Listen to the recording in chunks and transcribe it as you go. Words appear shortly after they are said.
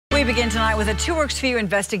We begin tonight with a Two Works for You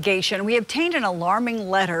investigation. We obtained an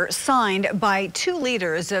alarming letter signed by two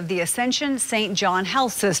leaders of the Ascension St. John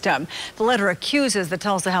Health System. The letter accuses the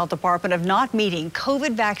Tulsa Health Department of not meeting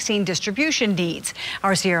COVID vaccine distribution needs.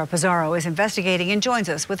 Our Sierra Pizarro is investigating and joins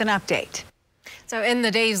us with an update. So in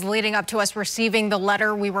the days leading up to us receiving the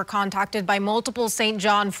letter, we were contacted by multiple St.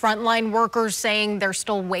 John Frontline workers saying they're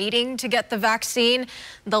still waiting to get the vaccine.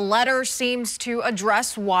 The letter seems to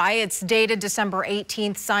address why. It's dated December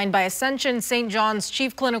 18th, signed by Ascension St. John's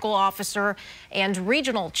Chief Clinical Officer and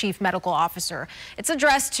Regional Chief Medical Officer. It's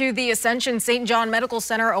addressed to the Ascension St. John Medical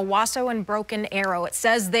Center, Owasso and Broken Arrow. It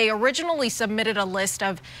says they originally submitted a list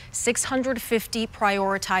of 650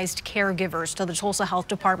 prioritized caregivers to the Tulsa Health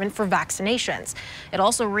Department for vaccinations. It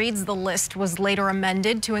also reads the list was later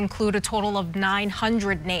amended to include a total of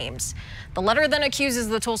 900 names. The letter then accuses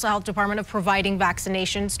the Tulsa Health Department of providing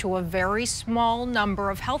vaccinations to a very small number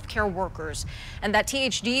of healthcare workers and that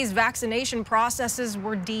THD's vaccination processes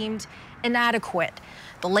were deemed inadequate.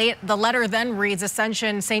 The letter then reads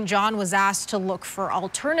Ascension St. John was asked to look for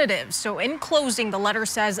alternatives. So in closing, the letter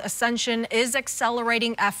says Ascension is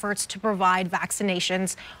accelerating efforts to provide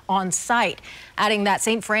vaccinations on site, adding that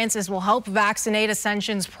St. Francis will help vaccinate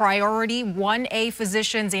Ascension's priority 1A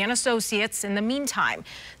physicians and associates in the meantime.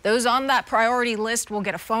 Those on that priority list will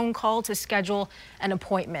get a phone call to schedule an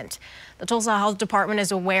appointment. The Tulsa Health Department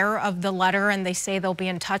is aware of the letter and they say they'll be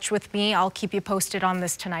in touch with me. I'll keep you posted on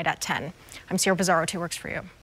this tonight at 10. I'm Sierra Pizarro, 2 Works for You.